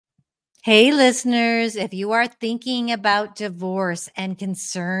Hey, listeners, if you are thinking about divorce and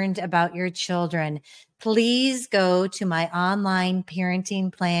concerned about your children, please go to my online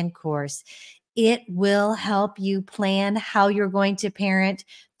parenting plan course. It will help you plan how you're going to parent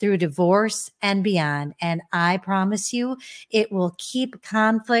through divorce and beyond. And I promise you, it will keep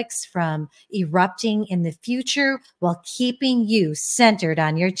conflicts from erupting in the future while keeping you centered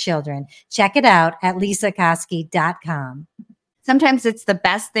on your children. Check it out at lisakosky.com. Sometimes it's the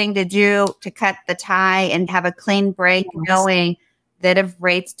best thing to do to cut the tie and have a clean break, knowing that if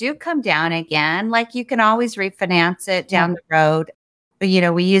rates do come down again, like you can always refinance it down the road. But,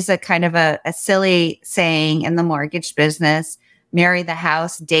 we use a kind of a silly saying in the mortgage business, marry the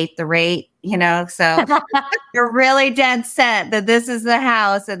house, date the rate, so you're really dead set that this is the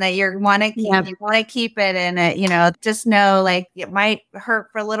house and that you want to keep it. And, just know like it might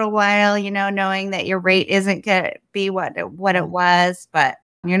hurt for a little while, knowing that your rate isn't going to be what it was, but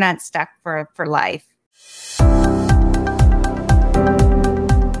you're not stuck for life.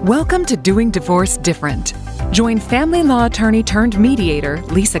 Welcome to Doing Divorce Different. Join family law attorney turned mediator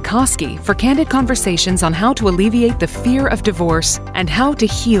Lisa Koski for candid conversations on how to alleviate the fear of divorce and how to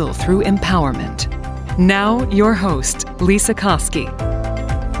heal through empowerment. Now, your host, Lisa Koski.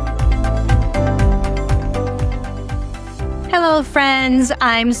 Hello, friends.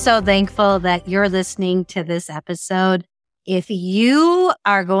 I'm so thankful that you're listening to this episode. If you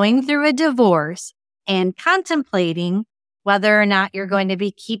are going through a divorce and contemplating whether or not you're going to be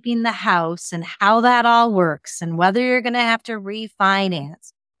keeping the house and how that all works and whether you're going to have to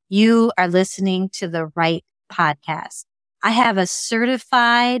refinance, you are listening to the right podcast. I have a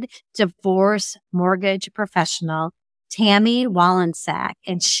certified divorce mortgage professional, Tammy Wallensack,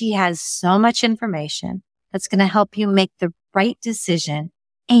 and she has so much information that's going to help you make the right decision.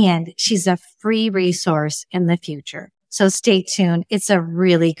 And she's a free resource in the future. So stay tuned. It's a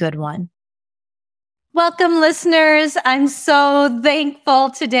really good one. Welcome, listeners. I'm so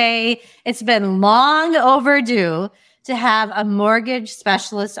thankful today. It's been long overdue to have a mortgage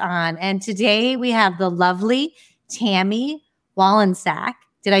specialist on. And today we have the lovely Tammy Wallensack.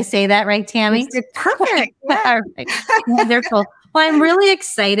 Did I say that right, Tammy? It's perfect. Yeah. Wonderful. Well, I'm really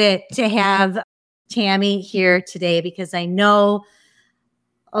excited to have Tammy here today because I know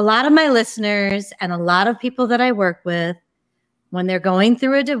a lot of my listeners and a lot of people that I work with, when they're going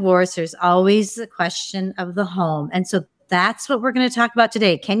through a divorce, there's always the question of the home. And so that's what we're going to talk about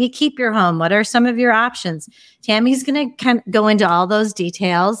today. Can you keep your home? What are some of your options? Tammy's going to kind of go into all those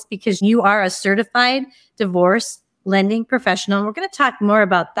details because you are a certified divorce lending professional. We're going to talk more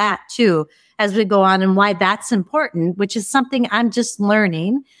about that too as we go on and why that's important, which is something I'm just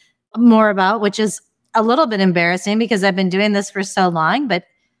learning more about, which is a little bit embarrassing because I've been doing this for so long, but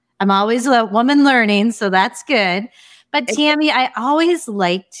I'm always a woman learning. So that's good. But Tammy, I always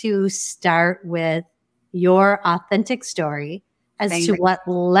like to start with your authentic story as to what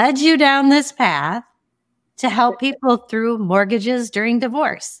led you down this path to help people through mortgages during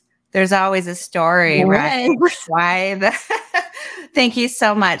divorce. There's always a story, right? Why? Thank you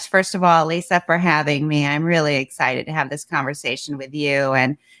so much, first of all, Lisa, for having me. I'm really excited to have this conversation with you.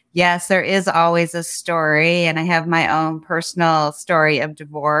 And yes, there is always a story. And I have my own personal story of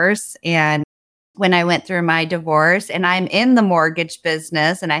divorce. And when I went through my divorce, and I'm in the mortgage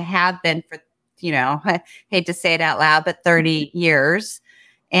business, and I have been for, I hate to say it out loud, but 30 years.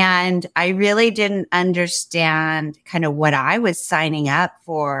 And I really didn't understand kind of what I was signing up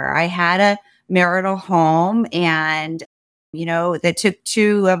for. I had a marital home, and, it took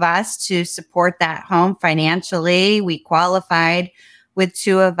two of us to support that home financially. We qualified with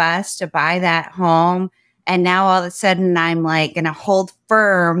two of us to buy that home. And now all of a sudden I'm like going to hold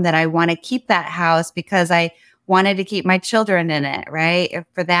firm that I want to keep that house because I wanted to keep my children in it, right?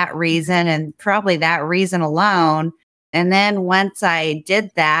 For that reason, and probably that reason alone. And then once I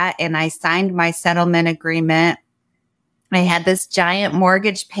did that and I signed my settlement agreement, I had this giant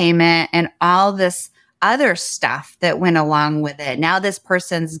mortgage payment and all this other stuff that went along with it. Now this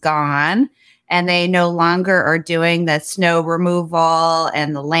person's gone. And they no longer are doing the snow removal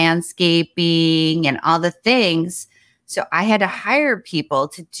and the landscaping and all the things. So I had to hire people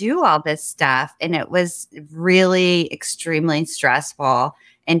to do all this stuff. And it was really extremely stressful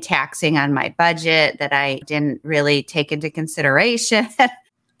and taxing on my budget that I didn't really take into consideration.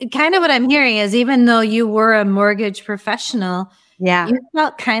 Kind of what I'm hearing is even though you were a mortgage professional, you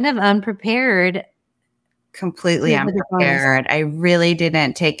felt kind of unprepared. Completely unprepared. I really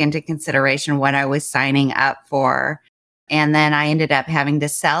didn't take into consideration what I was signing up for. And then I ended up having to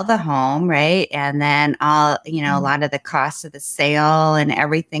sell the home, right? And then a lot of the costs of the sale and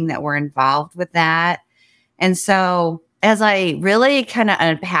everything that were involved with that. And so as I really kind of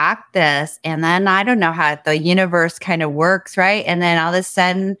unpacked this, and then I don't know how the universe kind of works, right? And then all of a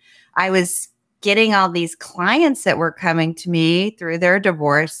sudden, I was getting all these clients that were coming to me through their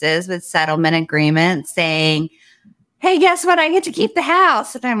divorces with settlement agreements saying, hey, guess what? I get to keep the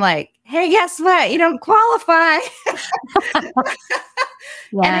house. And I'm like, hey, guess what? You don't qualify.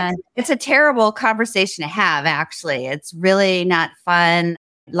 Yeah. And it's a terrible conversation to have, actually. It's really not fun.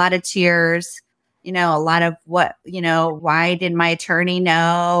 A lot of tears, a lot of why did my attorney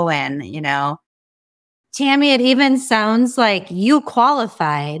know? And, Tammy, it even sounds like you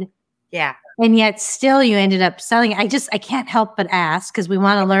qualified. Yeah. And yet still you ended up selling. I can't help but ask, because we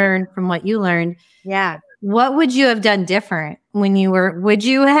want to learn from what you learned. Yeah. What would you have done different would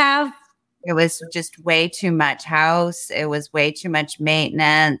you have? It was just way too much house. It was way too much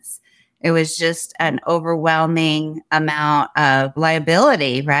maintenance. It was just an overwhelming amount of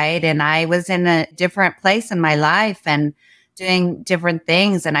liability, right? And I was in a different place in my life and doing different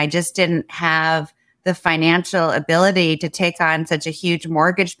things. And I just didn't have the financial ability to take on such a huge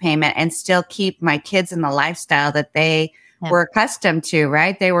mortgage payment and still keep my kids in the lifestyle that they were accustomed to,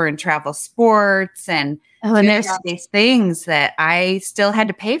 right? They were in travel sports and there's all these things that I still had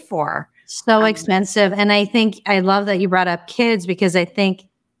to pay for. So expensive. And I love that you brought up kids, because I think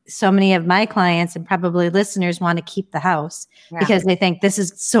so many of my clients and probably listeners want to keep the house because they think this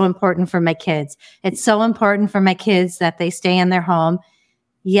is so important for my kids. It's so important for my kids that they stay in their home.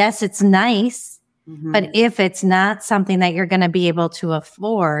 Yes, it's nice. But if it's not something that you're going to be able to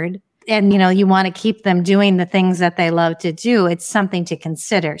afford, and, you want to keep them doing the things that they love to do, it's something to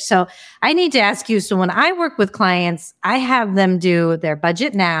consider. So I need to ask you, so when I work with clients, I have them do their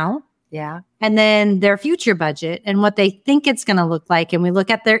budget now. Yeah. And then their future budget and what they think it's going to look like. And we look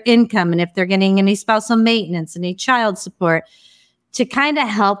at their income and if they're getting any spousal maintenance, any child support, to kind of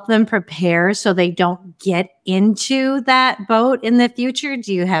help them prepare so they don't get into that boat in the future.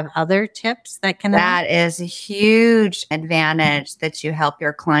 Do you have other tips that can help? That is a huge advantage that you help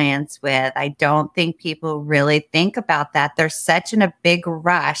your clients with. I don't think people really think about that. There's such a big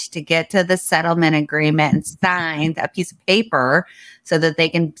rush to get to the settlement agreement and sign a piece of paper so that they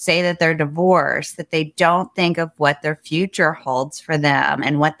can say that they're divorced, that they don't think of what their future holds for them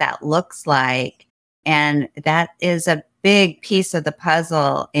and what that looks like. And that is a big piece of the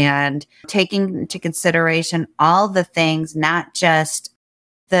puzzle, and taking into consideration all the things, not just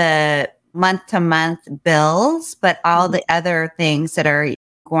the month-to-month bills, but all the other things that are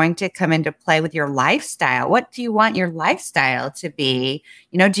going to come into play with your lifestyle. What do you want your lifestyle to be?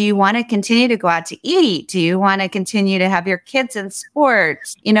 Do you want to continue to go out to eat? Do you want to continue to have your kids in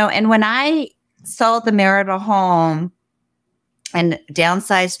sports? And when I sold the marital home and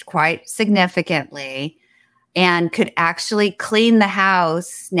downsized quite significantly, and could actually clean the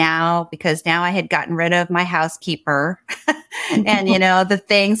house now, because now I had gotten rid of my housekeeper and, the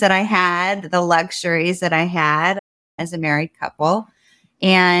things that I had, the luxuries that I had as a married couple.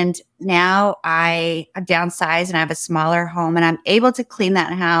 And now I downsized and I have a smaller home and I'm able to clean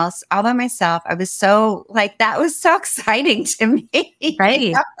that house all by myself. I was so that was so exciting to me.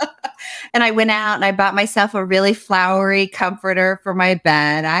 Right. And I went out and I bought myself a really flowery comforter for my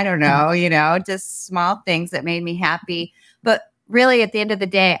bed. I don't know, just small things that made me happy. But really, at the end of the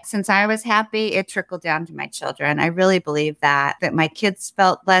day, since I was happy, it trickled down to my children. I really believe that my kids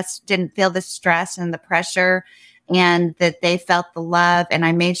didn't feel the stress and the pressure, and that they felt the love. And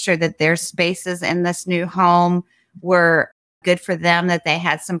I made sure that their spaces in this new home were good for them, that they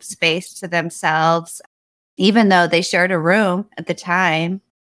had some space to themselves, even though they shared a room at the time.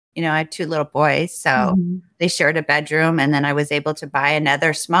 I had 2 little boys, so they shared a bedroom. And then I was able to buy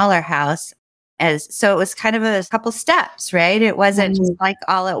another smaller house. So it was kind of a couple steps, right? It wasn't just like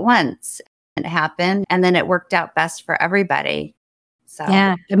all at once. It happened, and then it worked out best for everybody. So.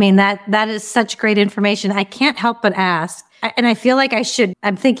 Yeah. I mean, that is such great information. I can't help but ask. And I feel like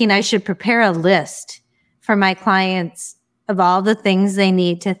I'm thinking I should prepare a list for my clients of all the things they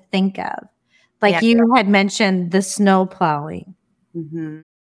need to think of. Like you had mentioned the snow plowing. Mm-hmm.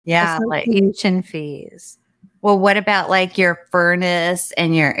 Yeah. Association fees. Well, what about your furnace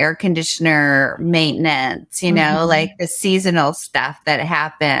and your air conditioner maintenance, the seasonal stuff that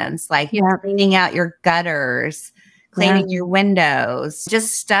happens, cleaning out your gutters, cleaning your windows,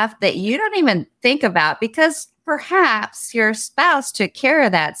 just stuff that you don't even think about because perhaps your spouse took care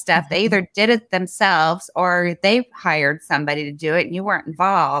of that stuff. They either did it themselves or they hired somebody to do it and you weren't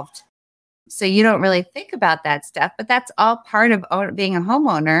involved. So you don't really think about that stuff, but that's all part of being a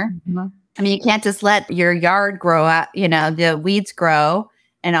homeowner. Mm-hmm. I mean, you can't just let your yard grow up, the weeds grow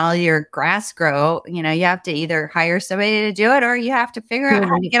and all your grass grow. You have to either hire somebody to do it or you have to figure out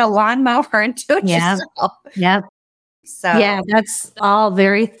how to get a lawnmower and do it yourself. Yep. So yeah, that's all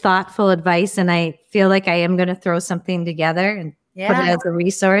very thoughtful advice. And I feel like I am going to throw something together and put it yeah, as a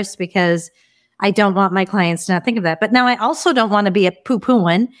resource because I don't want my clients to not think of that. But now I also don't want to be a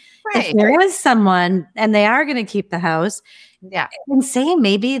poo-pooing. If right. there is someone and they are going to keep the house, Yeah. and say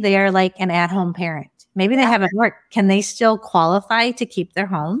maybe they are like an at-home parent. Maybe they haven't worked. Can they still qualify to keep their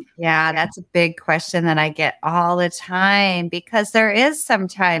home? Yeah, that's a big question that I get all the time because there is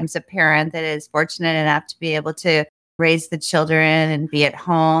sometimes a parent that is fortunate enough to be able to raise the children and be at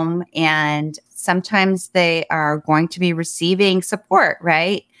home. And sometimes they are going to be receiving support,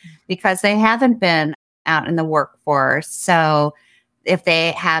 right? Because they haven't been out in the workforce. So if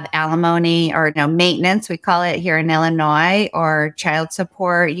they have alimony or maintenance, we call it here in Illinois, or child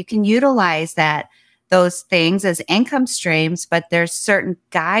support, you can utilize those things as income streams, but there's certain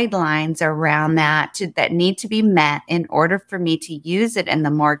guidelines around that need to be met in order for me to use it in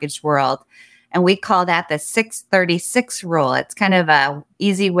the mortgage world. And we call that the 636 rule. It's kind of a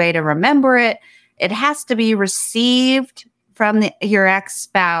easy way to remember it. It has to be received from your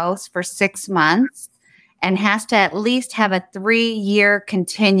ex-spouse for 6 months and has to at least have a 3-year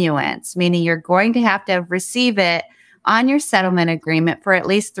continuance, meaning you're going to have receive it on your settlement agreement for at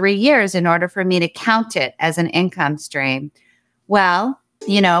least 3 years in order for me to count it as an income stream. Well,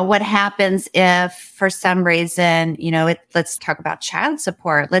 what happens if for some reason, let's talk about child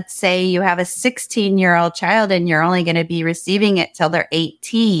support. Let's say you have a 16-year-old child and you're only going to be receiving it till they're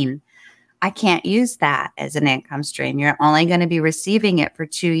 18. I can't use that as an income stream. You're only going to be receiving it for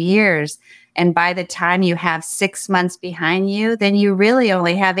 2 years. And by the time you have 6 months behind you, then you really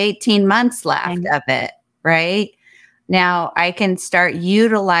only have 18 months left of it, right? Now I can start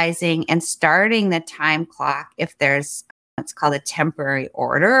utilizing and starting the time clock if there's what's called a temporary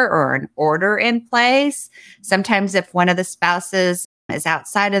order or an order in place. Sometimes if one of the spouses is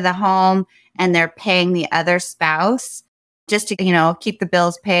outside of the home and they're paying the other spouse just to, keep the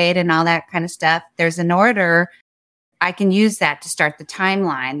bills paid and all that kind of stuff, there's an order. I can use that to start the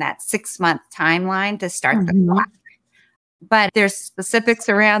timeline, that 6-month timeline to start the clock. But there's specifics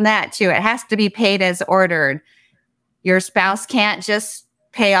around that too. It has to be paid as ordered. Your spouse can't just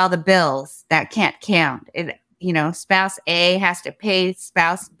pay all the bills. That can't count. Spouse A has to pay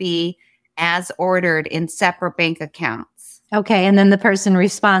spouse B as ordered in separate bank accounts. Okay. And then the person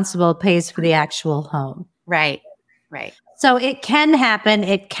responsible pays for the actual home. Right. So it can happen.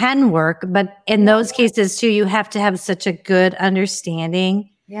 It can work. But in those cases too, you have to have such a good understanding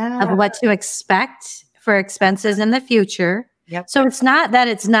of what to expect for expenses in the future. Yep. So it's not that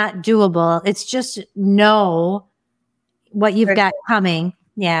it's not doable. It's just know what you've got coming.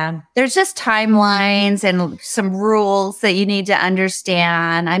 Yeah. There's just timelines and some rules that you need to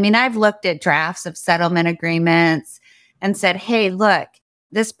understand. I mean, I've looked at drafts of settlement agreements and said, hey, look,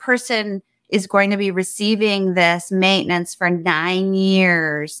 this person is going to be receiving this maintenance for 9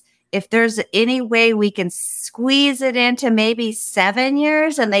 years. If there's any way we can squeeze it into maybe 7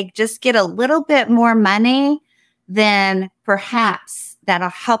 years and they just get a little bit more money, then perhaps that'll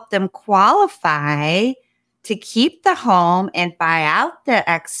help them qualify to keep the home and buy out the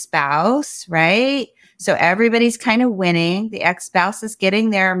ex-spouse, right? So everybody's kind of winning. The ex-spouse is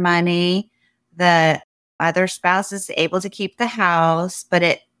getting their money. The other spouse is able to keep the house,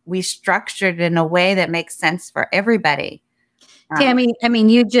 but we structured it in a way that makes sense for everybody. Tammy, I mean,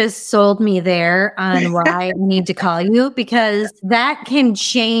 you just sold me there on why I need to call you because that can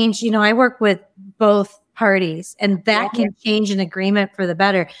change. I work with both parties and that can change an agreement for the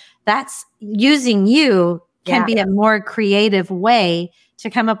better. That's using you can be a more creative way to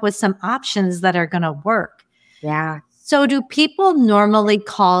come up with some options that are going to work. Yeah. So do people normally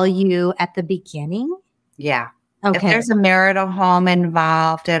call you at the beginning? Yeah. Okay. If there's a marital home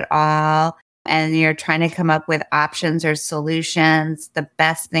involved at all and you're trying to come up with options or solutions, the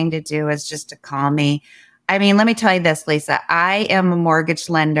best thing to do is just to call me. I mean, let me tell you this, Lisa. I am a mortgage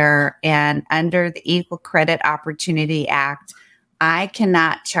lender and under the Equal Credit Opportunity Act, I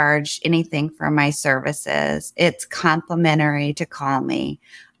cannot charge anything for my services. It's complimentary to call me.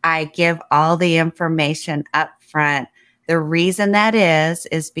 I give all the information up front. The reason that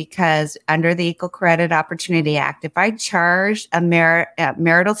is because under the Equal Credit Opportunity Act, if I charged a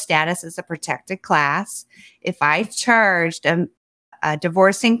marital status as a protected class, if I charged a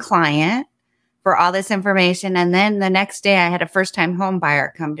divorcing client for all this information, and then the next day I had a first-time home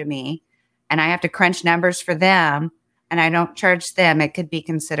buyer come to me, and I have to crunch numbers for them, and I don't charge them, it could be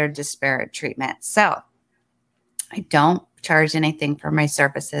considered disparate treatment. So I don't charge anything for my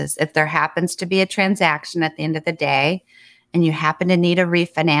services. If there happens to be a transaction at the end of the day and you happen to need a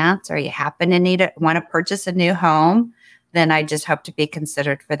refinance or you happen to want to purchase a new home, then I just hope to be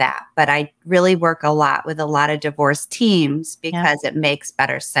considered for that. But I really work a lot with a lot of divorce teams because it makes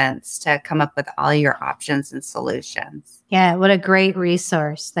better sense to come up with all your options and solutions. Yeah, what a great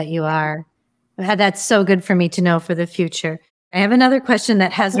resource that you are. That's so good for me to know for the future. I have another question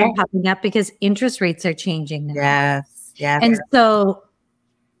that has been popping up because interest rates are changing now. Yes. And so,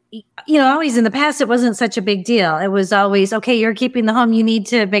 always in the past, it wasn't such a big deal. It was always, okay, you're keeping the home. You need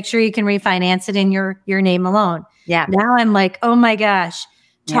to make sure you can refinance it in your name alone. Yeah. Now I'm like, oh my gosh,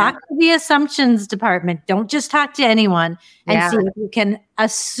 talk to the assumptions department. Don't just talk to anyone and see if you can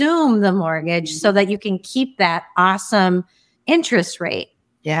assume the mortgage so that you can keep that awesome interest rate.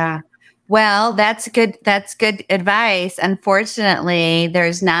 Yeah. Well, that's good. That's good advice. Unfortunately,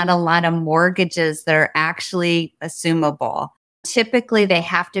 there's not a lot of mortgages that are actually assumable. Typically, they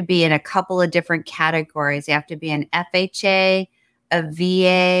have to be in a couple of different categories. You have to be an FHA, a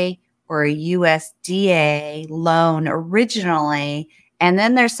VA, or a USDA loan originally. And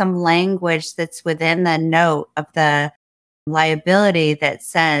then there's some language that's within the note of the liability that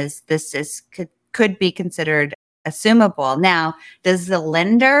says this could be considered assumable. Now, does the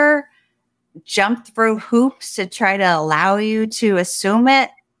lender jump through hoops to try to allow you to assume it?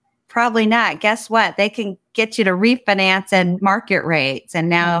 Probably not. Guess what? They can get you to refinance at market rates. And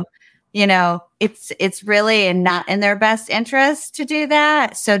now, it's really not in their best interest to do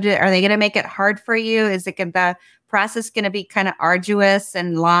that. So are they going to make it hard for you? Is the process going to be kind of arduous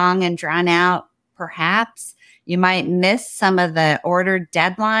and long and drawn out? Perhaps you might miss some of the ordered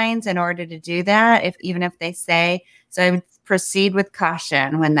deadlines in order to do that, even if they say. So I would proceed with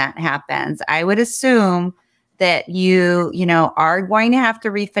caution when that happens. I would assume that you are going to have to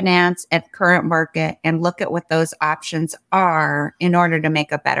refinance at current market and look at what those options are in order to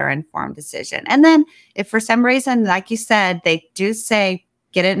make a better informed decision. And then if for some reason, like you said, they do say,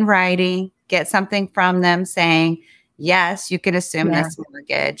 get it in writing, get something from them saying, yes, you can assume this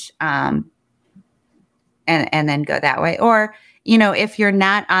mortgage, and then go that way. Or, if you're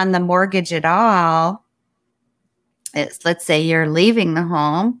not on the mortgage at all, let's say you're leaving the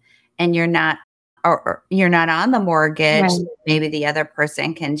home and you're not on the mortgage, maybe the other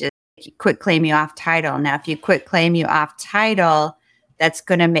person can just quit claim you off title. Now, if you quit claim you off title, that's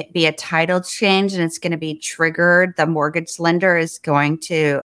going to be a title change and it's going to be triggered. The mortgage lender is going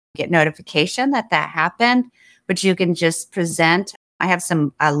to get notification that happened, but you can just present. I have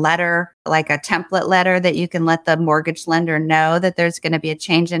a letter, like a template letter that you can let the mortgage lender know that there's going to be a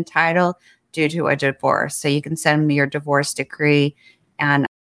change in title due to a divorce. So you can send me your divorce decree and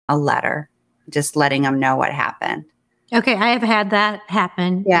a letter, just letting them know what happened. Okay, I have had that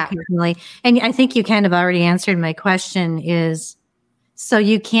happen occasionally. And I think you kind of already answered my question is, so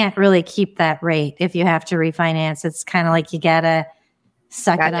you can't really keep that rate if you have to refinance. It's kind of like you got to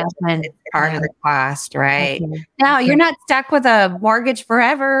suck it up. And it's part of the cost, right? Okay. Now, you're not stuck with a mortgage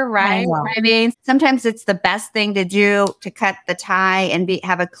forever, right? I mean, sometimes it's the best thing to do to cut the tie and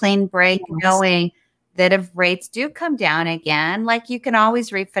have a clean break, knowing that if rates do come down again, like you can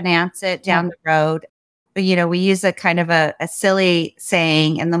always refinance it down the road. But, we use a kind of a silly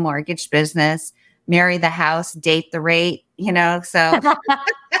saying in the mortgage business, marry the house, date the rate, so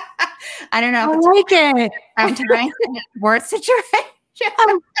I don't know. I like it. Sometimes worth situation.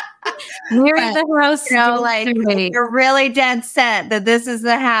 Marry the house, you're really dead set that this is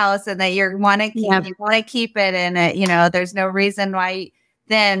the house and that you want to keep it, and there's no reason why.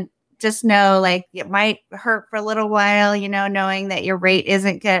 Then just know, it might hurt for a little while, knowing that your rate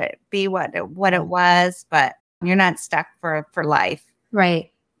isn't going to be what it was, but you're not stuck for life.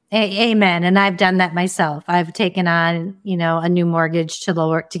 Right. Amen. And I've done that myself. I've taken on, a new mortgage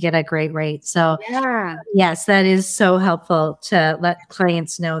to get a great rate. So yes, that is so helpful to let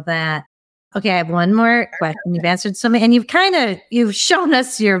clients know that. Okay. I have one more question. You've answered so many, and you've shown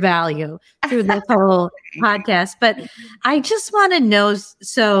us your value through this whole podcast, but I just want to know,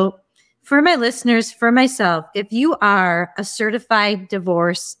 so for my listeners, for myself, if you are a certified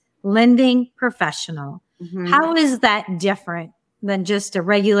divorce lending professional, how is that different than just a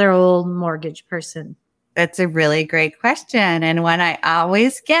regular old mortgage person? That's a really great question, and one I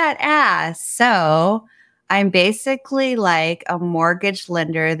always get asked. So I'm basically like a mortgage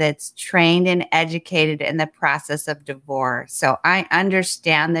lender that's trained and educated in the process of divorce. So I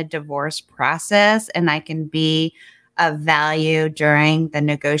understand the divorce process, and I can be of value during the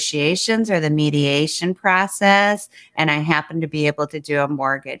negotiations or the mediation process. And I happen to be able to do a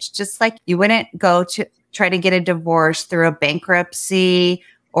mortgage, just like you wouldn't go to try to get a divorce through a bankruptcy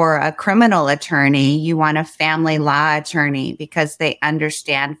or a criminal attorney. You want a family law attorney because they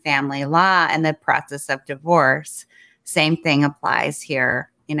understand family law and the process of divorce. Same thing applies here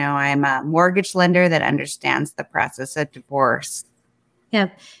I'm a mortgage lender that understands the process of divorce. Yeah,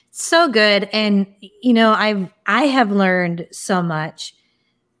 so good. And, I have learned so much.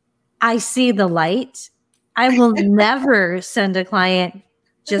 I see the light. I will never send a client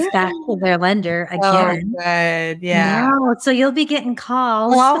just back to their lender again. Oh, good. Yeah. No, so you'll be getting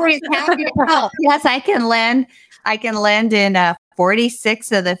calls. Well, always happy to help. Yes, I can lend. I can lend in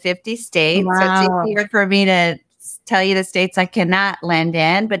 46 of the 50 states. Wow. So it's easier for me to tell you the states I cannot lend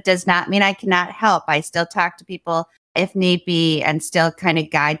in, but does not mean I cannot help. I still talk to people if need be and still kind of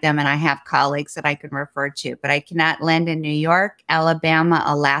guide them. And I have colleagues that I can refer to, but I cannot lend in New York, Alabama,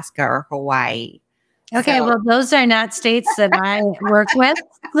 Alaska, or Hawaii. Okay, well, those are not states that I work with.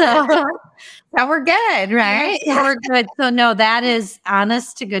 So we're good, right? Yeah, we're good. So no, that is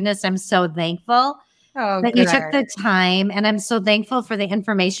honest to goodness. I'm so thankful that you took the time, and I'm so thankful for the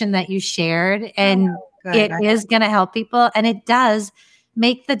information that you shared. And it is going to help people, and it does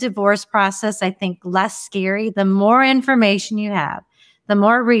make the divorce process, I think, less scary. The more information you have, the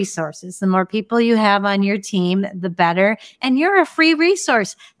more resources, the more people you have on your team, the better. And you're a free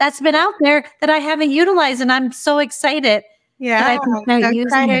resource that's been out there that I haven't utilized. And I'm so excited. Yeah, I'm so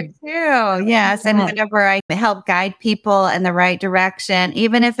excited too. Yes. And whenever I help guide people in the right direction,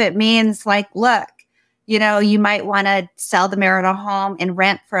 even if it means like, look, you might want to sell the marital home and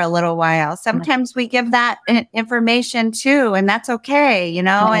rent for a little while. Sometimes we give that information too, and that's okay,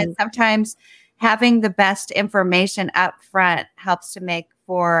 and sometimes having the best information up front helps to make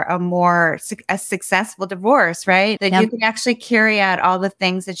for a successful divorce, right? That you can actually carry out all the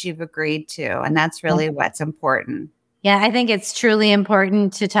things that you've agreed to. And that's really what's important. Yeah, I think it's truly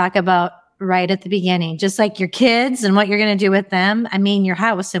important to talk about right at the beginning, just like your kids and what you're going to do with them. I mean, your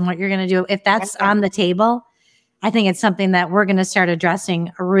house and what you're going to do. If that's on the table, I think it's something that we're going to start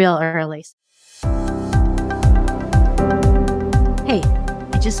addressing real early. Hey,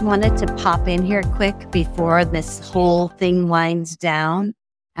 I just wanted to pop in here quick before this whole thing winds down.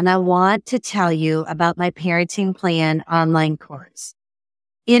 And I want to tell you about my Parenting Plan online course.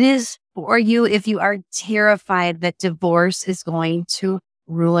 It is for you if you are terrified that divorce is going to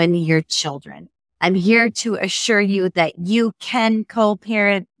ruin your children. I'm here to assure you that you can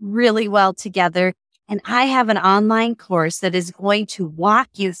co-parent really well together. And I have an online course that is going to walk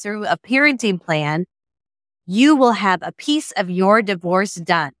you through a parenting plan. You will have a piece of your divorce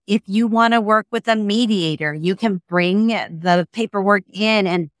done. If you want to work with a mediator, you can bring the paperwork in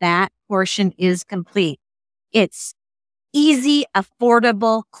and that portion is complete. It's easy,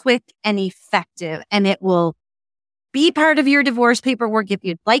 affordable, quick, and effective. And it will be part of your divorce paperwork if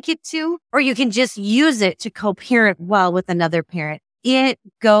you'd like it to, or you can just use it to co-parent well with another parent. It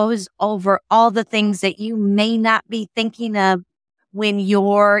goes over all the things that you may not be thinking of when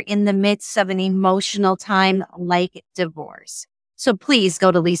you're in the midst of an emotional time like divorce. So please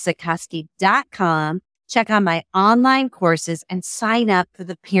go to lisakoski.com, check out my online courses, and sign up for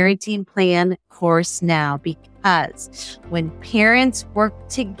the Parenting Plan course now, because when parents work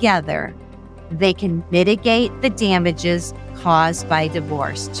together, they can mitigate the damages caused by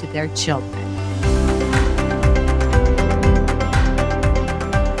divorce to their children.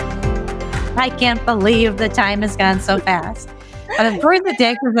 I can't believe the time has gone so fast. But of course it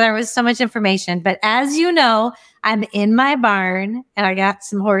did, because there was so much information. But as you know, I'm in my barn and I got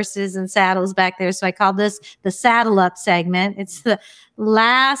some horses and saddles back there. So I call this the Saddle Up segment. It's the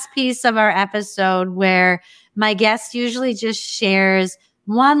last piece of our episode where my guest usually just shares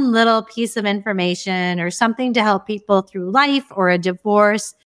one little piece of information or something to help people through life or a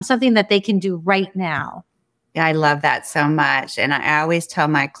divorce, something that they can do right now. Yeah, I love that so much. And I always tell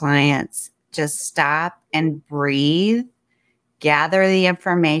my clients, just stop and breathe, gather the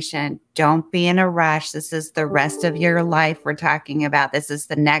information. Don't be in a rush. This is the rest of your life we're talking about. This is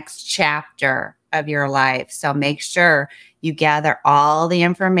the next chapter of your life. So make sure you gather all the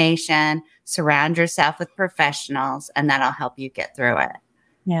information, surround yourself with professionals, and that'll help you get through it.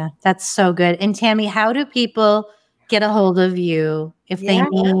 Yeah, that's so good. And Tammy, how do people get a hold of you if they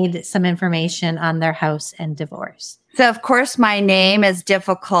need some information on their house and divorce? So, of course, my name is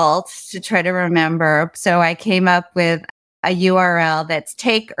difficult to try to remember. So I came up with a URL that's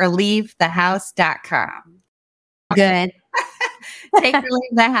takeorleavethehouse.com. Good.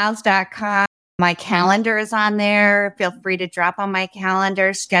 Takeorleavethehouse.com. My calendar is on there. Feel free to drop on my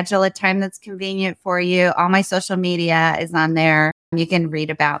calendar, schedule a time that's convenient for you. All my social media is on there. You can read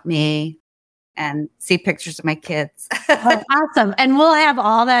about me and see pictures of my kids. Oh, awesome. And we'll have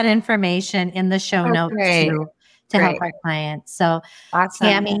all that information in the show notes too, to help our clients. So awesome.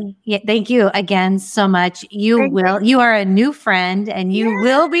 Tammy, thank you again so much. You are a new friend and you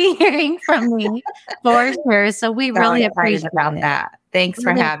will be hearing from me for sure. So we really appreciate that. Thanks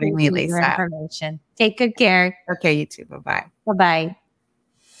for having me, Lisa. Your information. Take good care. Okay, you too. Bye-bye. Bye-bye.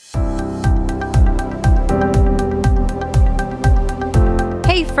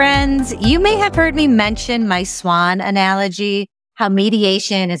 Hey, friends, you may have heard me mention my swan analogy, how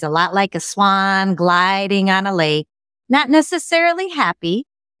mediation is a lot like a swan gliding on a lake, not necessarily happy,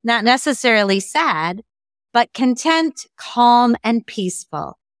 not necessarily sad, but content, calm, and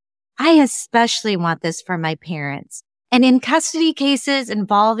peaceful. I especially want this for my parents. And in custody cases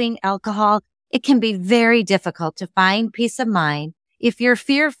involving alcohol, it can be very difficult to find peace of mind if you're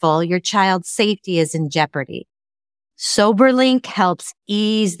fearful your child's safety is in jeopardy. SoberLink helps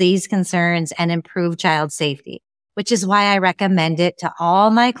ease these concerns and improve child safety, which is why I recommend it to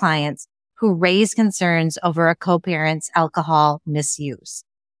all my clients who raise concerns over a co-parent's alcohol misuse.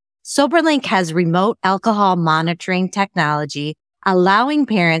 SoberLink has remote alcohol monitoring technology, allowing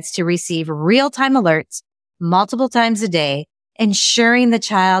parents to receive real-time alerts multiple times a day, ensuring the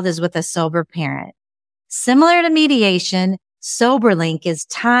child is with a sober parent. Similar to mediation, SoberLink is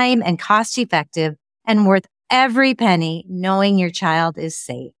time and cost effective and worth every penny knowing your child is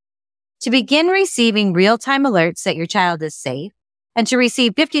safe. To begin receiving real-time alerts that your child is safe and to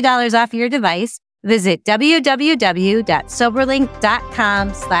receive $50 off your device, visit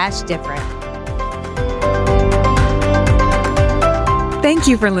www.soberlink.com/different. Thank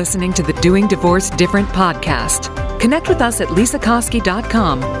you for listening to the Doing Divorce Different podcast. Connect with us at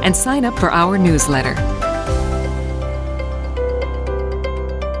lisakoski.com and sign up for our newsletter.